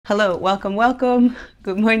Hello, welcome, welcome.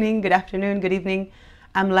 Good morning, good afternoon, good evening.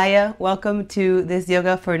 I'm Laia. Welcome to this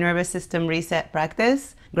yoga for nervous system reset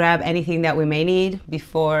practice. Grab anything that we may need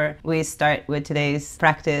before we start with today's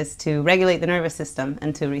practice to regulate the nervous system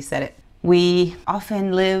and to reset it. We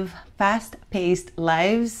often live fast-paced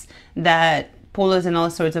lives that pull us in all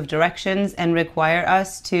sorts of directions and require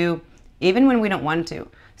us to, even when we don't want to,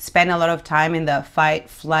 spend a lot of time in the fight,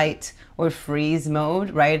 flight, or freeze mode,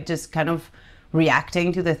 right? Just kind of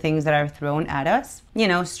reacting to the things that are thrown at us. You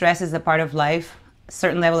know, stress is a part of life. A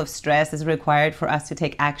certain level of stress is required for us to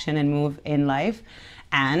take action and move in life.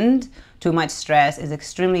 And too much stress is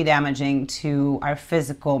extremely damaging to our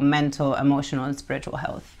physical, mental, emotional, and spiritual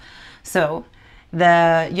health. So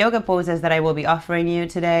the yoga poses that I will be offering you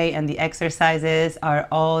today and the exercises are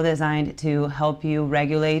all designed to help you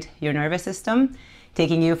regulate your nervous system,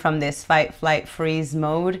 taking you from this fight, flight, freeze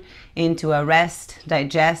mode into a rest,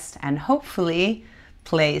 digest, and hopefully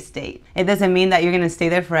play state. It doesn't mean that you're going to stay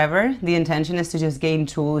there forever. The intention is to just gain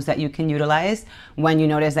tools that you can utilize when you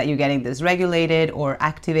notice that you're getting dysregulated or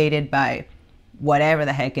activated by whatever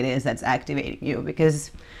the heck it is that's activating you,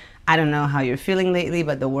 because I don't know how you're feeling lately,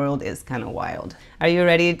 but the world is kind of wild. Are you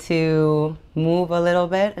ready to move a little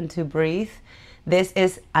bit and to breathe? This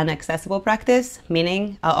is an accessible practice,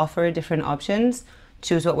 meaning I'll offer different options.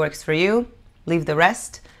 Choose what works for you, leave the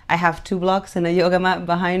rest. I have 2 blocks and a yoga mat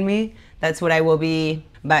behind me. That's what I will be,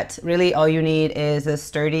 but really all you need is a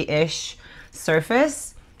sturdy-ish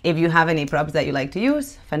surface. If you have any props that you like to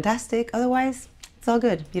use, fantastic. Otherwise, it's all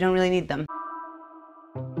good. You don't really need them.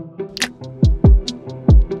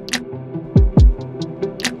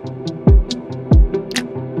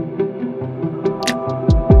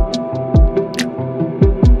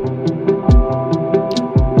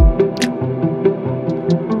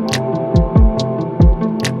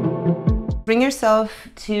 Bring yourself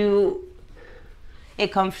to a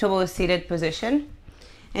comfortable seated position,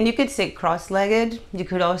 and you could sit cross-legged. You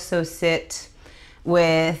could also sit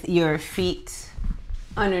with your feet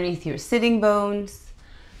underneath your sitting bones.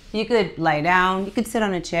 You could lie down. You could sit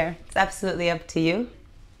on a chair. It's absolutely up to you.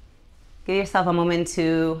 Give yourself a moment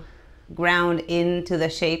to ground into the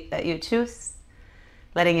shape that you choose,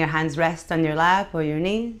 letting your hands rest on your lap or your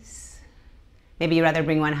knees. Maybe you rather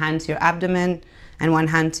bring one hand to your abdomen and one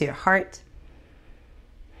hand to your heart.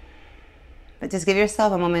 But just give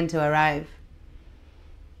yourself a moment to arrive.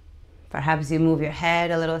 Perhaps you move your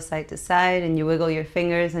head a little side to side and you wiggle your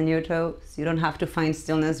fingers and your toes. You don't have to find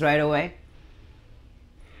stillness right away.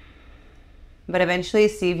 But eventually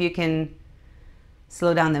see if you can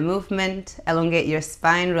slow down the movement, elongate your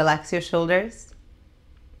spine, relax your shoulders.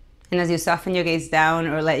 And as you soften your gaze down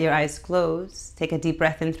or let your eyes close, take a deep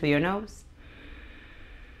breath in through your nose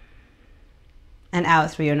and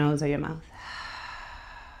out through your nose or your mouth.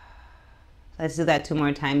 Let's do that 2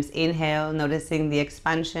 more times. Inhale, noticing the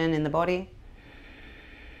expansion in the body.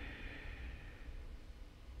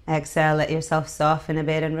 Exhale, let yourself soften a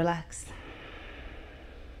bit and relax.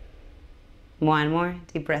 One more,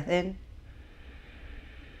 deep breath in.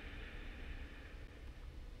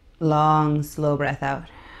 Long, slow breath out.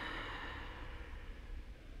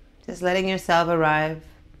 Just letting yourself arrive.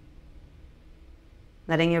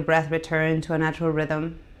 Letting your breath return to a natural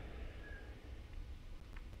rhythm.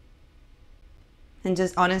 And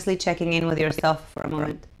just honestly checking in with yourself for a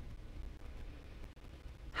moment.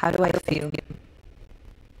 How do I feel?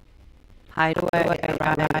 How do I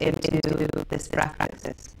arrive into this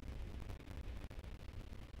practice?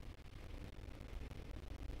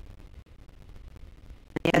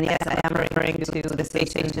 And yes, I am referring to the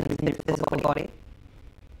sensations in your physical body.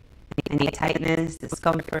 Any tightness,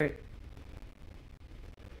 discomfort.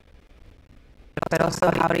 But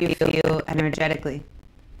also, how do you feel energetically?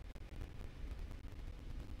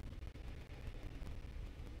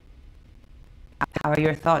 How are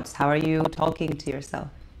your thoughts? How are you talking to yourself?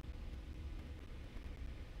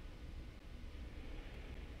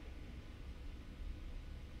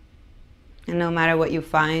 And no matter what you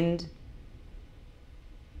find,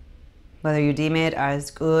 whether you deem it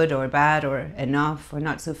as good or bad or enough or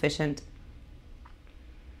not sufficient,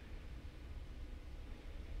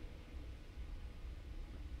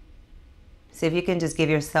 see if you can just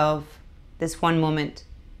give yourself this one moment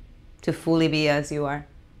to fully be as you are,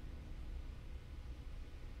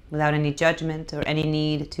 without any judgment or any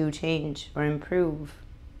need to change or improve.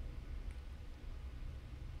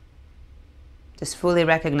 Just fully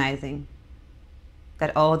recognizing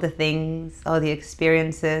that all the things, all the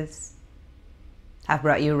experiences have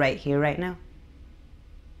brought you right here, right now.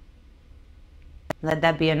 Let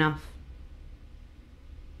that be enough.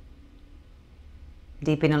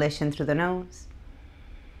 Deep inhalation through the nose.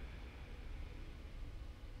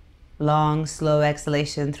 Long, slow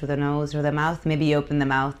exhalation through the nose or the mouth. Maybe you open the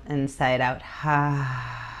mouth and sigh it out.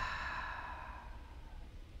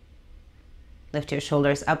 Lift your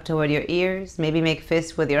shoulders up toward your ears. Maybe make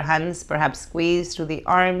fists with your hands. Perhaps squeeze through the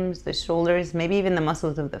arms, the shoulders, maybe even the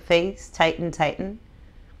muscles of the face. Tighten, tighten.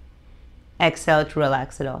 Exhale to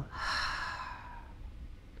relax it all.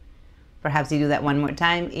 Perhaps you do that one more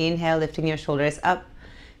time. Inhale, lifting your shoulders up.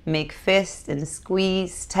 Make fist and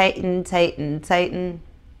squeeze. Tighten, tighten, tighten.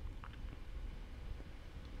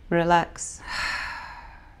 Relax.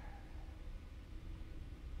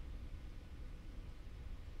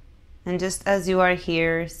 And just as you are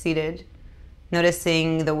here seated,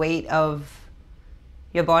 noticing the weight of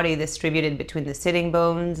your body distributed between the sitting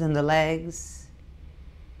bones and the legs.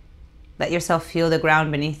 Let yourself feel the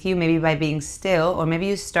ground beneath you, maybe by being still, or maybe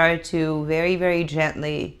you start to very, very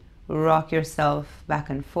gently rock yourself back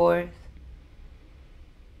and forth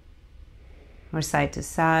or side to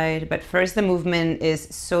side. But first, the movement is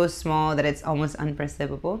so small that it's almost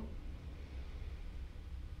unperceivable.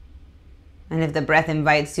 And if the breath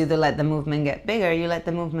invites you to let the movement get bigger, you let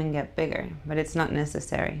the movement get bigger, but it's not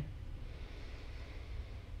necessary.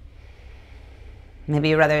 Maybe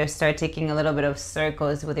you rather start taking a little bit of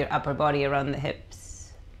circles with your upper body around the hips.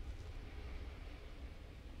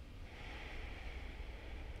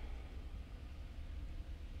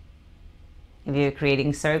 If you're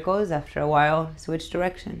creating circles, after a while, switch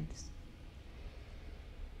directions.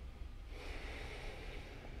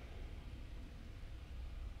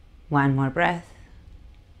 One more breath.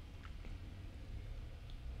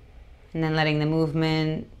 And then letting the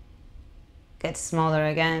movement get smaller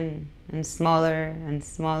again, and smaller, and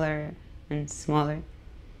smaller, and smaller.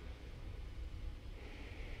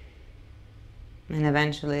 And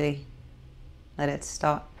eventually, let it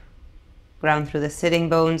stop. Ground through the sitting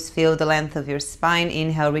bones, feel the length of your spine.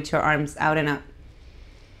 Inhale, reach your arms out and up.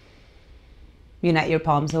 Unite your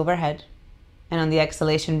palms overhead. And on the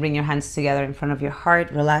exhalation, bring your hands together in front of your heart,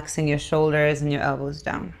 relaxing your shoulders and your elbows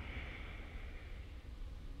down.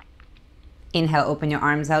 Inhale, open your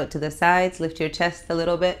arms out to the sides, lift your chest a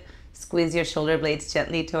little bit, squeeze your shoulder blades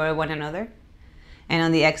gently toward one another. And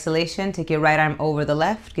on the exhalation, take your right arm over the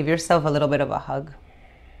left, give yourself a little bit of a hug.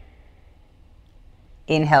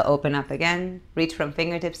 Inhale, open up again, reach from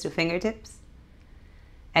fingertips to fingertips.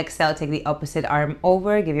 Exhale, take the opposite arm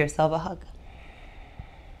over, give yourself a hug.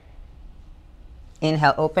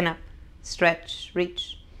 Inhale, open up, stretch,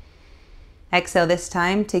 reach. Exhale this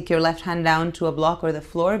time, take your left hand down to a block or the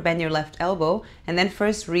floor, bend your left elbow, and then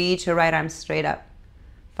first reach your right arm straight up.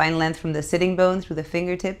 Find length from the sitting bone through the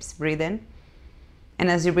fingertips, breathe in.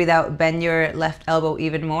 And as you breathe out, bend your left elbow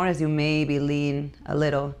even more as you maybe lean a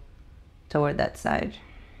little toward that side.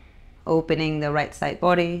 Opening the right side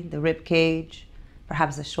body, the rib cage,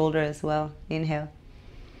 perhaps the shoulder as well. Inhale.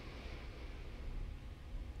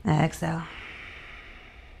 Exhale.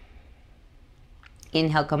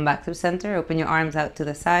 Inhale, come back to center. Open your arms out to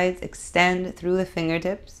the sides. Extend through the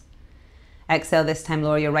fingertips. Exhale, this time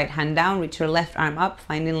lower your right hand down. Reach your left arm up,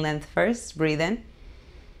 finding length first. Breathe in.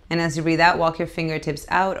 And as you breathe out, walk your fingertips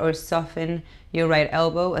out or soften your right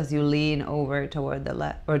elbow as you lean over toward the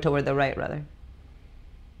left, or toward the right rather.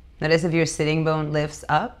 Notice if your sitting bone lifts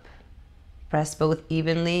up. Press both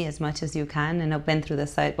evenly as much as you can and open through the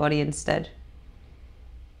side body instead.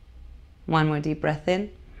 One more deep breath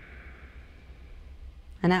in.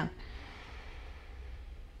 And out.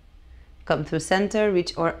 Come through center,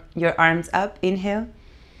 reach your arms up, inhale.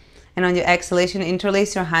 And on your exhalation,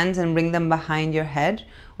 interlace your hands and bring them behind your head.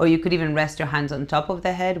 Or you could even rest your hands on top of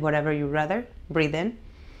the head, whatever you rather. Breathe in.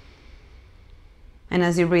 And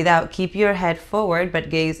as you breathe out, keep your head forward, but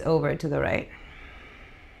gaze over to the right.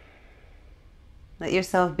 Let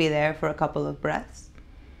yourself be there for a couple of breaths.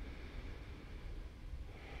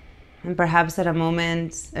 And perhaps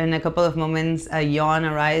in a couple of moments, a yawn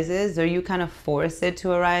arises, or you kind of force it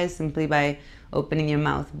to arise simply by opening your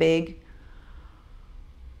mouth big.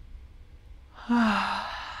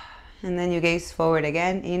 And then you gaze forward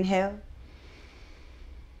again, inhale.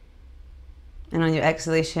 And on your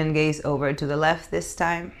exhalation, gaze over to the left this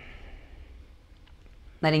time.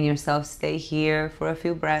 Letting yourself stay here for a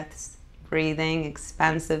few breaths, breathing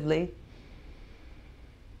expansively.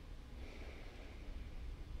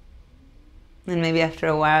 And maybe after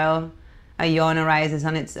a while, a yawn arises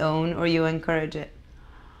on its own, or you encourage it.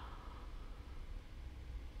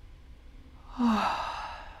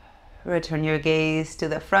 Return your gaze to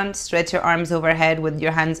the front. Stretch your arms overhead with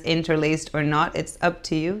your hands interlaced or not. It's up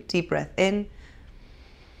to you. Deep breath in.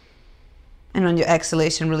 And on your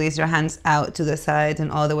exhalation, release your hands out to the sides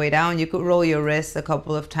and all the way down. You could roll your wrists a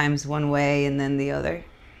couple of times one way and then the other.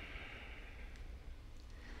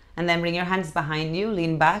 And then bring your hands behind you,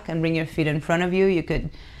 lean back and bring your feet in front of you. You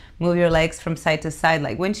could move your legs from side to side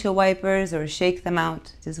like windshield wipers or shake them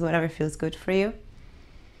out, just whatever feels good for you.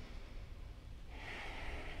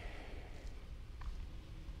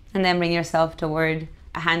 And then bring yourself toward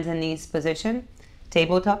a hands and knees position,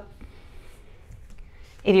 tabletop.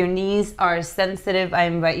 If your knees are sensitive, I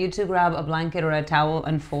invite you to grab a blanket or a towel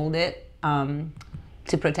and fold it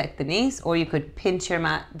to protect the knees, or you could pinch your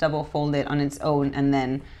mat, double fold it on its own, and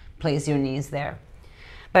then place your knees there.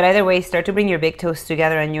 But either way, start to bring your big toes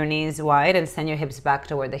together and your knees wide and send your hips back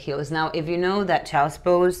toward the heels. Now, if you know that child's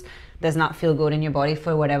pose does not feel good in your body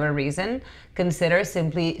for whatever reason, consider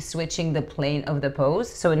simply switching the plane of the pose.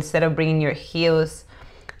 So instead of bringing your heels,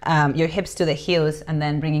 your hips to the heels and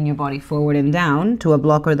then bringing your body forward and down to a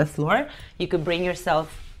block or the floor, you could bring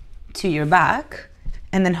yourself to your back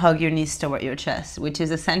and then hug your knees toward your chest, which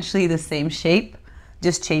is essentially the same shape,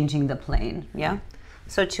 just changing the plane, yeah?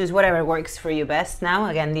 So choose whatever works for you best now.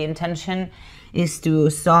 Again, the intention is to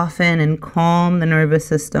soften and calm the nervous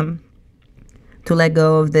system, to let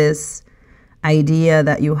go of this idea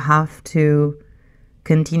that you have to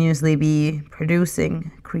continuously be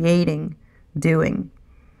producing, creating, doing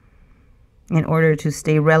in order to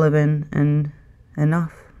stay relevant and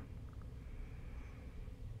enough.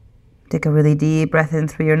 Take a really deep breath in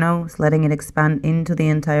through your nose, letting it expand into the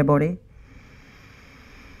entire body.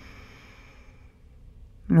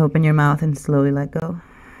 And open your mouth and slowly let go.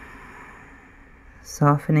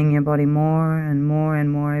 Softening your body more and more and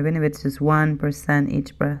more, even if it's just 1%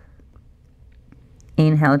 each breath.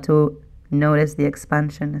 Inhale to notice the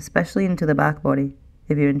expansion, especially into the back body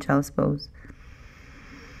if you're in child's pose.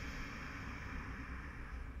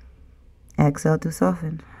 Exhale to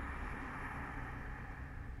soften.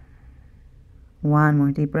 One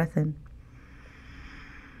more deep breath in.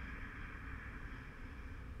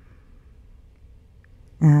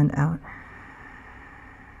 And out.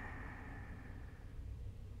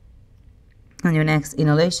 On your next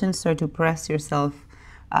inhalation, start to press yourself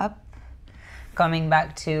up, coming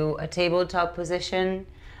back to a tabletop position,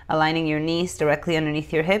 aligning your knees directly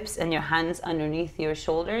underneath your hips and your hands underneath your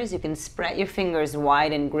shoulders. You can spread your fingers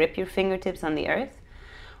wide and grip your fingertips on the earth,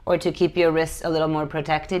 or to keep your wrists a little more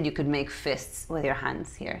protected, you could make fists with your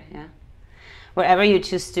hands here, yeah? Wherever you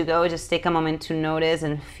choose to go, just take a moment to notice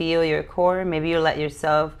and feel your core. Maybe you let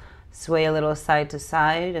yourself sway a little side to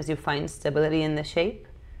side as you find stability in the shape.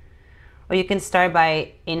 Or you can start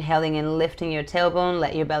by inhaling and lifting your tailbone,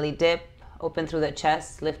 let your belly dip, open through the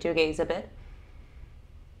chest, lift your gaze a bit.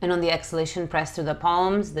 And on the exhalation, press through the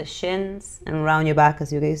palms, the shins, and round your back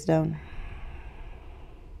as you gaze down.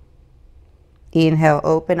 Inhale,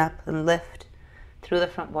 open up and lift through the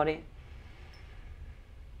front body.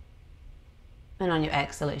 And on your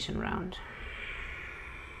exhalation, round.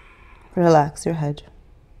 Relax your head.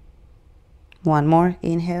 One more,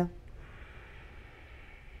 inhale.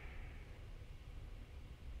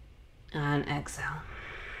 And exhale.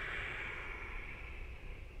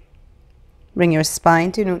 Bring your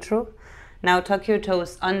spine to neutral. Now tuck your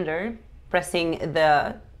toes under, pressing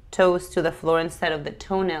the toes to the floor instead of the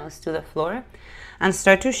toenails to the floor. And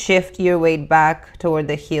start to shift your weight back toward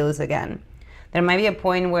the heels again. There might be a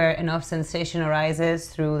point where enough sensation arises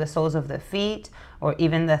through the soles of the feet or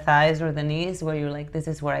even the thighs or the knees where you're like, this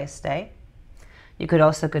is where I stay. You could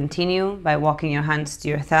also continue by walking your hands to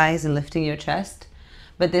your thighs and lifting your chest.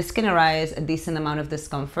 But this can arise a decent amount of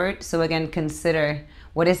discomfort. So again, consider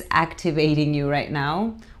what is activating you right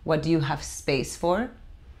now. What do you have space for?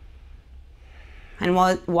 And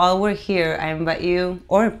while we're here, I invite you,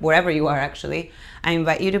 or wherever you are actually, I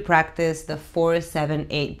invite you to practice the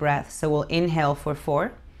 4-7-8 breath. So we'll inhale for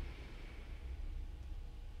 4,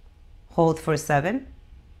 hold for 7,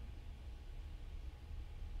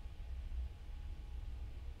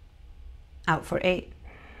 out for 8.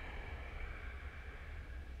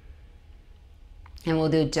 And we'll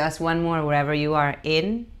do just one more wherever you are.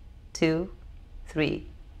 In, 2, 3,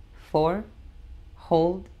 4,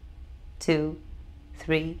 hold, 2,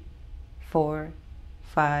 3, 4,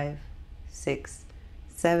 5, 6,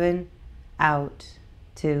 7, out,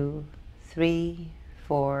 2, 3,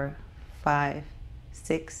 4, 5,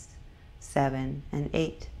 6, 7, and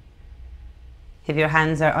 8. If your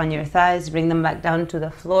hands are on your thighs, bring them back down to the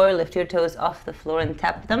floor, lift your toes off the floor and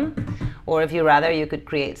tap them. Or if you rather, you could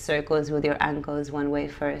create circles with your ankles, one way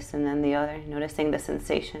first and then the other, noticing the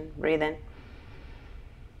sensation. Breathe in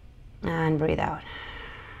and breathe out.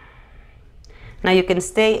 Now you can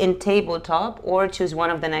stay in tabletop or choose one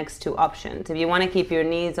of the next two options. If you want to keep your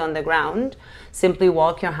knees on the ground, simply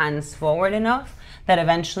walk your hands forward enough that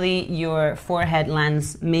eventually your forehead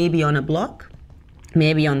lands maybe on a block,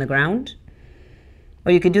 maybe on the ground.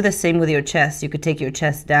 Or you could do the same with your chest. You could take your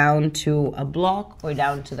chest down to a block or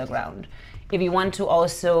down to the ground. If you want to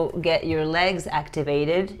also get your legs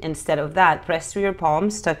activated, instead of that, press through your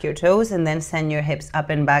palms, tuck your toes, and then send your hips up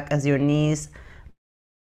and back as your knees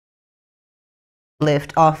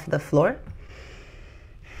lift off the floor.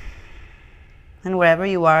 And wherever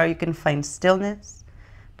you are, you can find stillness.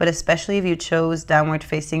 But especially if you chose downward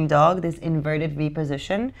facing dog, this inverted V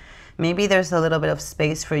position, maybe there's a little bit of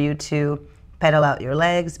space for you to pedal out your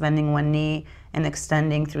legs, bending one knee and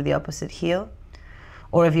extending through the opposite heel.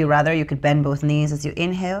 Or if you rather, you could bend both knees as you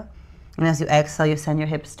inhale. And as you exhale, you send your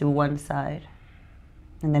hips to one side.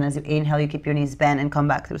 And then as you inhale, you keep your knees bent and come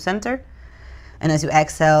back through center. And as you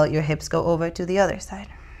exhale, your hips go over to the other side.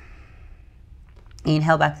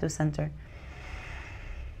 Inhale back through center.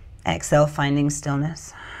 Exhale, finding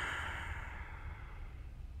stillness.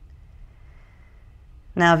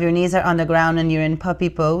 Now, if your knees are on the ground and you're in puppy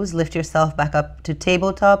pose, lift yourself back up to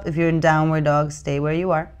tabletop. If you're in downward dog, stay where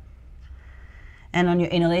you are. And on your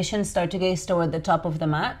inhalation, start to gaze toward the top of the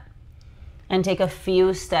mat and take a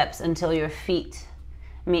few steps until your feet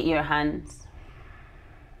meet your hands.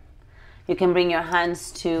 You can bring your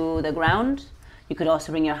hands to the ground. You could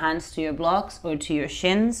also bring your hands to your blocks or to your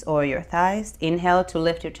shins or your thighs. Inhale to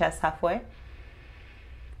lift your chest halfway.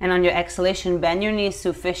 And on your exhalation, bend your knees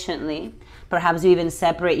sufficiently. Perhaps you even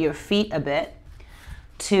separate your feet a bit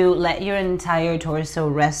to let your entire torso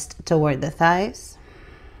rest toward the thighs.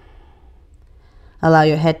 Allow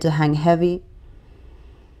your head to hang heavy.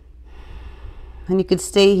 And you could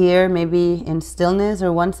stay here, maybe in stillness,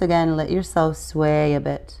 or once again, let yourself sway a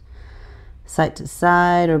bit, side to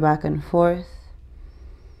side or back and forth.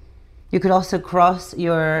 You could also cross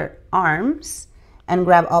your arms and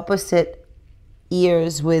grab opposite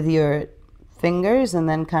ears with your fingers and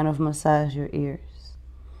then kind of massage your ears.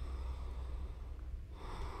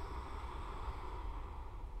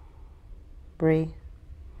 Breathe.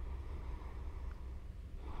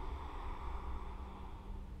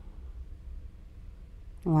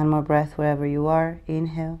 One more breath wherever you are.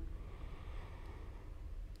 Inhale.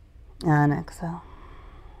 And exhale.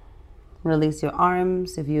 Release your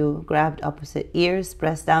arms. If you grabbed opposite ears,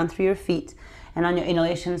 press down through your feet. And on your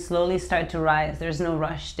inhalation, slowly start to rise. There's no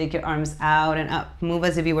rush. Take your arms out and up. Move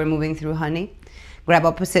as if you were moving through honey. Grab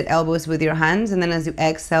opposite elbows with your hands. And then as you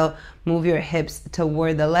exhale, move your hips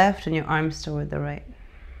toward the left and your arms toward the right.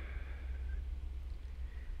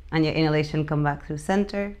 On your inhalation, come back through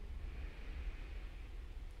center.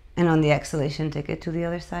 And on the exhalation, take it to the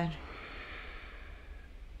other side.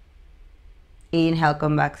 Inhale,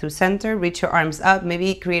 come back through center. Reach your arms up.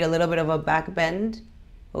 Maybe create a little bit of a back bend,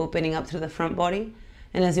 opening up through the front body.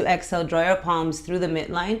 And as you exhale, draw your palms through the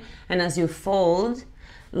midline. And as you fold,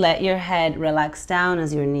 let your head relax down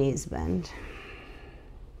as your knees bend.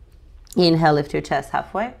 Inhale, lift your chest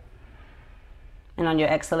halfway. And on your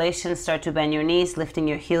exhalation, start to bend your knees, lifting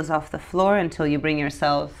your heels off the floor until you bring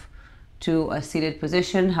yourself to a seated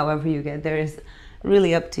position. However you get there is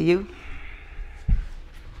really up to you.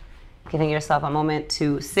 Giving yourself a moment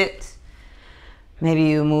to sit. Maybe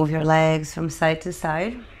you move your legs from side to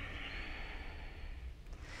side.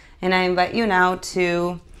 And I invite you now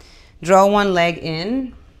to draw one leg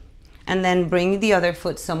in and then bring the other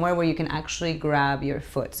foot somewhere where you can actually grab your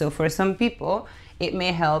foot. So for some people, it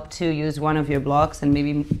may help to use one of your blocks and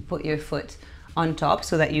maybe put your foot on top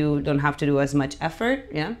so that you don't have to do as much effort.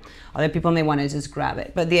 Yeah. Other people may want to just grab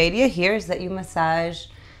it. But the idea here is that you massage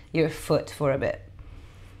your foot for a bit.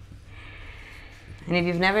 And if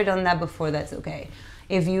you've never done that before, that's okay.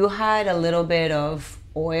 If you had a little bit of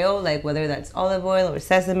oil, like whether that's olive oil or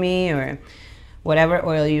sesame or whatever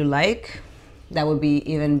oil you like, that would be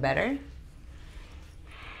even better.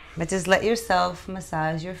 But just let yourself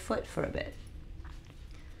massage your foot for a bit.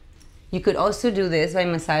 You could also do this by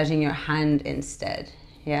massaging your hand instead,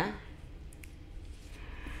 yeah?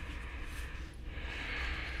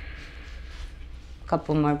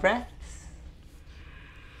 Couple more breaths.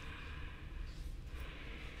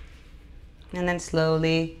 And then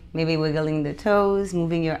slowly, maybe wiggling the toes,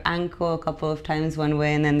 moving your ankle a couple of times one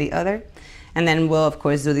way and then the other. And then we'll, of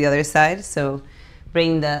course, do the other side. So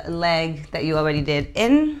bring the leg that you already did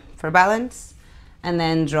in for balance. And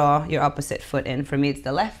then draw your opposite foot in. For me, it's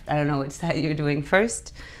the left. I don't know which side you're doing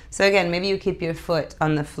first. So again, maybe you keep your foot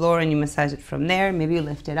on the floor and you massage it from there. Maybe you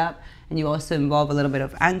lift it up and you also involve a little bit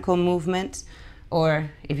of ankle movement.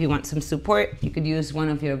 Or if you want some support, you could use one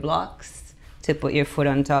of your blocks to put your foot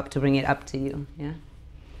on top to bring it up to you. Yeah.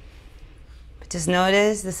 But just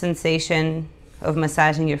notice the sensation of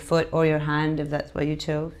massaging your foot or your hand if that's what you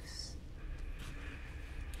chose.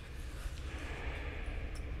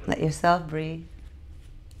 Let yourself breathe.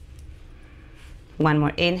 One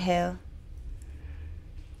more inhale.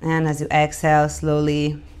 And as you exhale,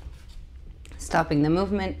 slowly stopping the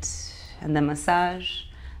movement and the massage.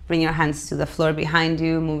 Bring your hands to the floor behind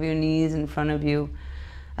you. Move your knees in front of you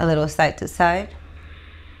a little side to side.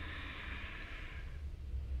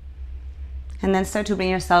 And then start to bring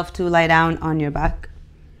yourself to lie down on your back.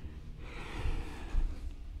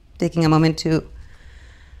 Taking a moment to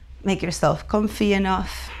make yourself comfy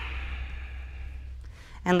enough.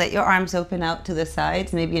 And let your arms open out to the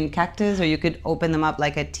sides, maybe in cactus, or you could open them up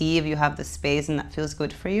like a T if you have the space and that feels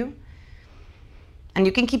good for you. And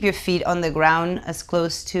you can keep your feet on the ground as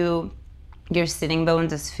close to your sitting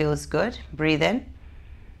bones as feels good. Breathe in.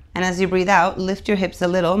 And as you breathe out, lift your hips a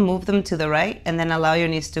little, move them to the right, and then allow your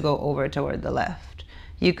knees to go over toward the left.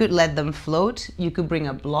 You could let them float. You could bring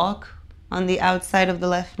a block on the outside of the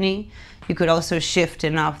left knee. You could also shift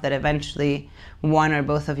enough that eventually one or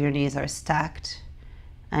both of your knees are stacked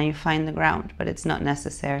and you find the ground, but it's not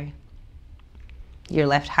necessary. Your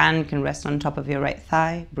left hand can rest on top of your right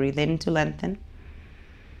thigh. Breathe in to lengthen.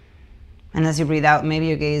 And as you breathe out, maybe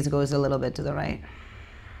your gaze goes a little bit to the right.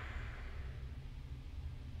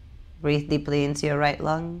 Breathe deeply into your right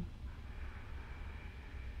lung.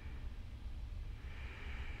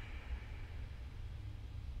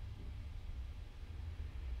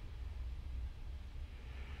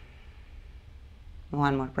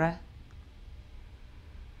 One more breath.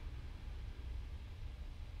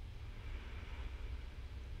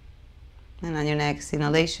 And on your next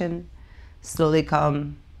inhalation, slowly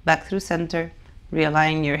come back through center.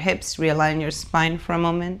 Realign your hips, realign your spine for a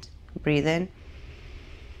moment. Breathe in.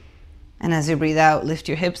 And as you breathe out, lift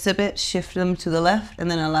your hips a bit, shift them to the left, and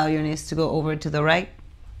then allow your knees to go over to the right,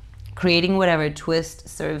 creating whatever twist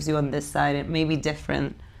serves you on this side. It may be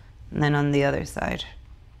different than on the other side.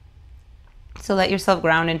 So let yourself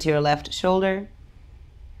ground into your left shoulder.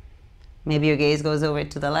 Maybe your gaze goes over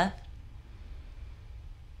to the left.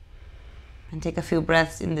 And take a few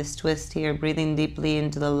breaths in this twist here, breathing deeply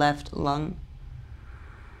into the left lung.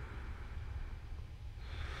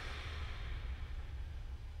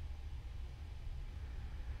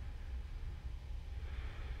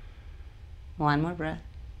 One more breath.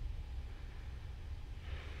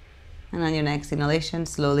 And on your next inhalation,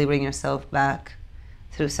 slowly bring yourself back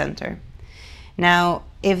through center. Now,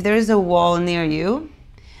 if there's a wall near you,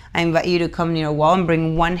 I invite you to come near a wall and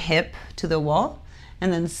bring one hip to the wall,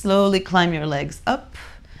 and then slowly climb your legs up,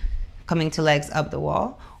 coming to legs up the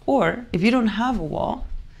wall. Or if you don't have a wall,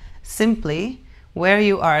 simply where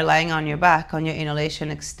you are lying on your back, on your inhalation,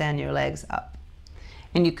 extend your legs up.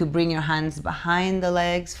 And you could bring your hands behind the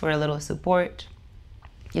legs for a little support.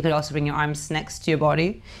 You could also bring your arms next to your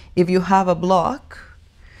body. If you have a block,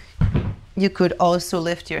 you could also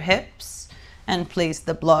lift your hips and place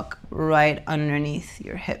the block right underneath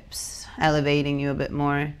your hips, elevating you a bit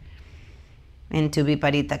more into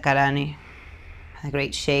Viparita Karani, a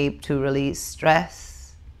great shape to release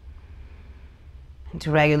stress and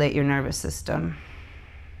to regulate your nervous system,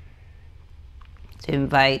 to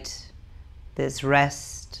invite this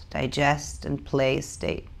rest, digest, and play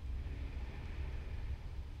state.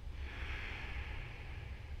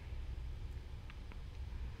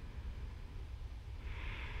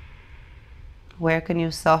 Where can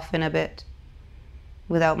you soften a bit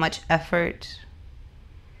without much effort?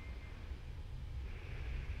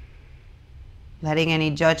 Letting any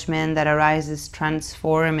judgment that arises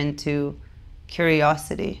transform into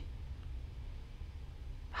curiosity.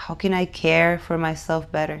 How can I care for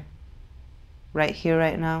myself better? Right here,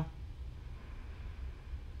 right now.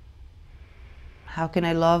 How can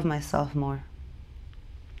I love myself more?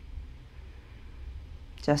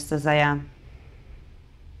 Just as I am.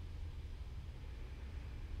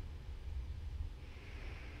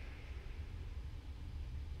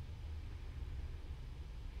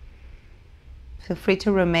 Feel free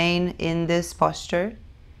to remain in this posture,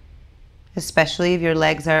 especially if your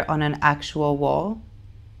legs are on an actual wall.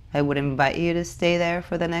 I would invite you to stay there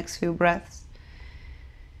for the next few breaths.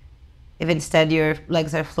 If instead your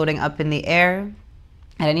legs are floating up in the air,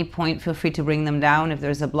 at any point feel free to bring them down. If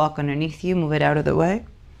there's a block underneath you, move it out of the way.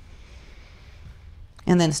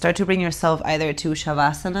 And then start to bring yourself either to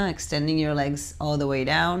Shavasana, extending your legs all the way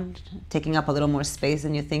down, taking up a little more space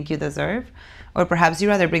than you think you deserve. Or perhaps you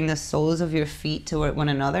rather bring the soles of your feet toward one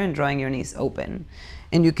another and drawing your knees open.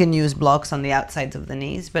 And you can use blocks on the outsides of the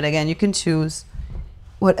knees. But again, you can choose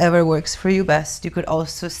whatever works for you best. You could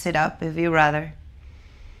also sit up if you rather.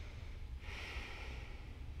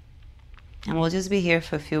 And we'll just be here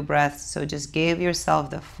for a few breaths. So just give yourself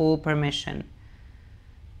the full permission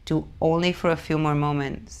to only for a few more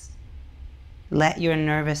moments let your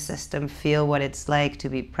nervous system feel what it's like to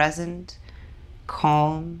be present,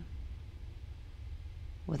 calm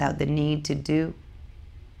without the need to do.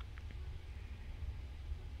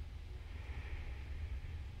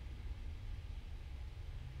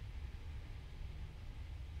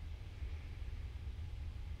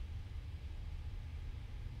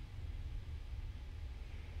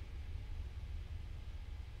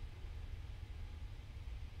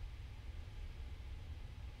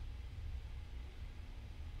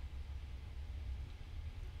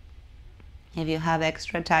 If you have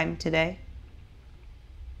extra time today,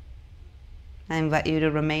 I invite you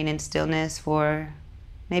to remain in stillness for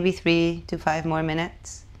maybe 3 to 5 more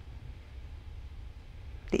minutes.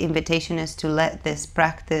 The invitation is to let this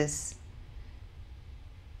practice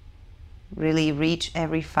really reach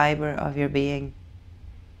every fiber of your being.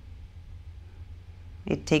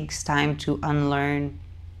 It takes time to unlearn.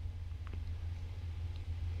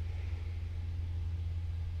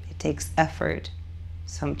 It takes effort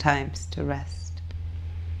sometimes to rest.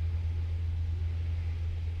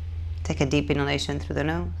 Take a deep inhalation through the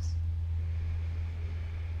nose.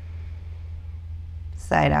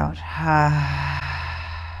 Side out.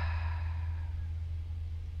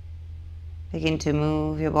 Begin to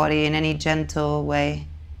move your body in any gentle way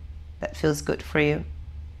that feels good for you.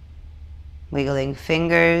 Wiggling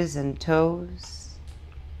fingers and toes.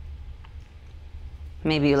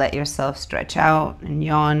 Maybe you let yourself stretch out and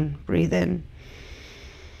yawn, breathe in.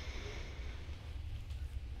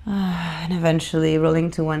 And eventually rolling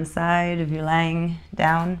to one side. If you're lying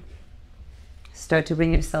down, start to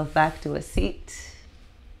bring yourself back to a seat.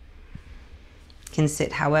 You can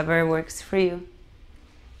sit however works for you.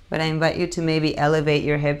 But I invite you to maybe elevate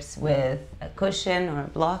your hips with a cushion or a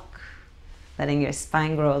block, letting your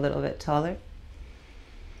spine grow a little bit taller.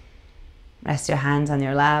 Rest your hands on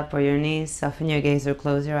your lap or your knees. Soften your gaze or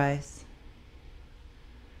close your eyes.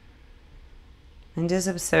 And just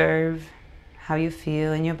observe how you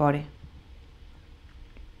feel in your body.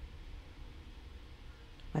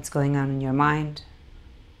 What's going on in your mind.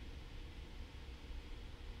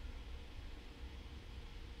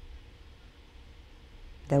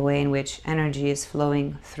 The way in which energy is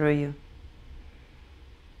flowing through you.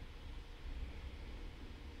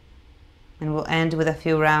 And we'll end with a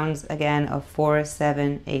few rounds again of 4,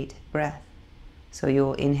 7, 8 breath. So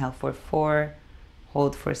you'll inhale for 4,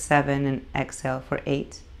 hold for 7, and exhale for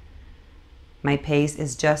 8. My pace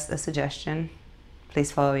is just a suggestion.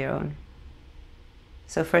 Please follow your own.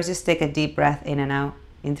 So first just take a deep breath in and out,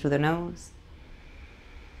 in through the nose,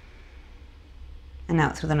 and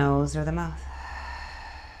out through the nose or the mouth.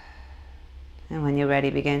 And when you're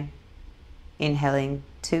ready, begin. Inhaling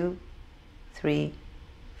 2, 3,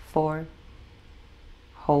 4.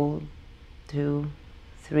 Hold 2,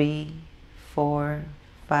 3, 4,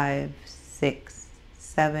 5, 6,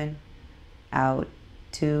 7. Out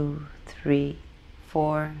 2, 3,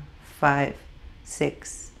 4, 5,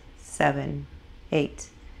 6, 7, 8.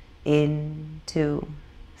 In 2,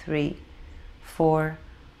 3, 4.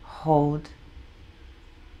 Hold.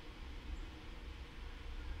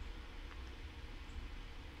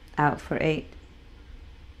 Out for 8.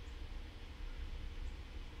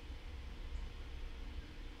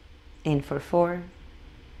 In for 4.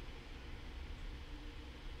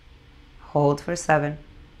 Hold for 7.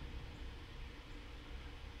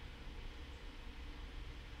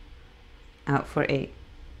 Out for 8.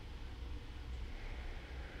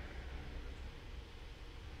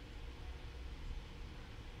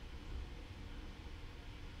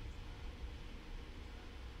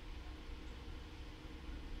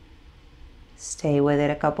 Stay with it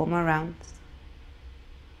a couple more rounds.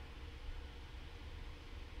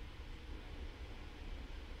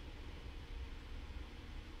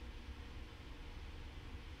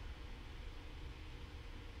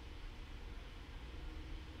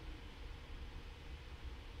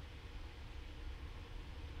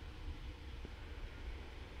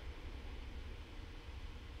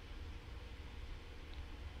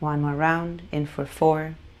 One more round, in for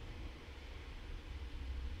 4.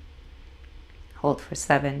 Hold for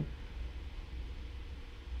 7.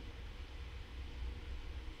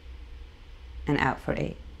 And out for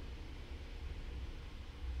 8.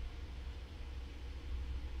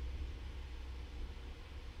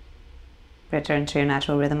 Return to your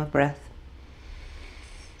natural rhythm of breath.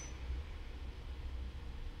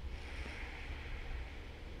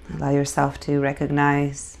 Allow yourself to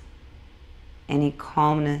recognize any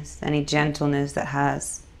calmness, any gentleness that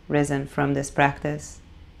has risen from this practice,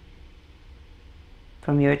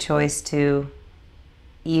 from your choice to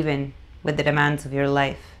even with the demands of your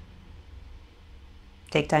life.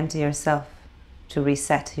 Take time to yourself to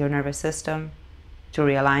reset your nervous system, to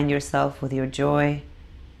realign yourself with your joy,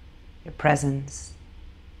 your presence,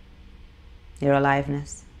 your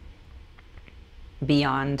aliveness,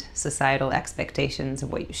 beyond societal expectations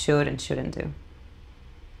of what you should and shouldn't do.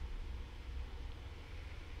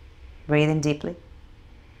 Breathe in deeply.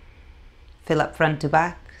 Fill up front to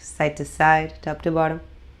back, side to side, top to bottom.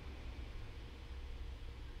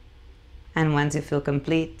 And once you feel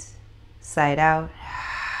complete, side out,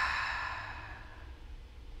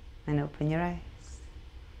 and open your eyes.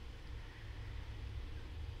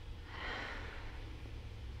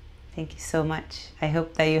 Thank you so much. I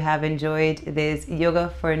hope that you have enjoyed this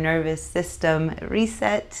yoga for nervous system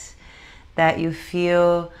reset, that you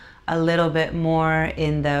feel a little bit more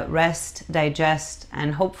in the rest, digest,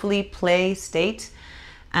 and hopefully play state.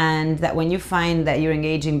 And that when you find that you're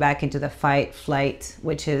engaging back into the fight, flight,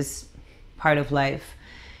 which is part of life,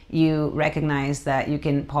 you recognize that you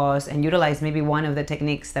can pause and utilize maybe one of the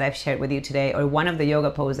techniques that I've shared with you today, or one of the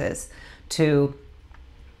yoga poses, to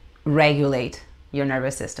regulate your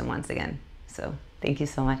nervous system once again. So thank you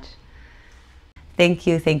so much. Thank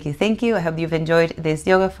you, thank you, thank you. I hope you've enjoyed this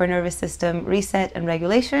yoga for nervous system reset and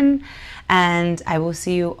regulation, and I will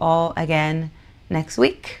see you all again next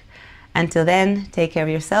week. Until then, take care of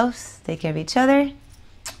yourselves, take care of each other.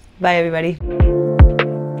 Bye, everybody.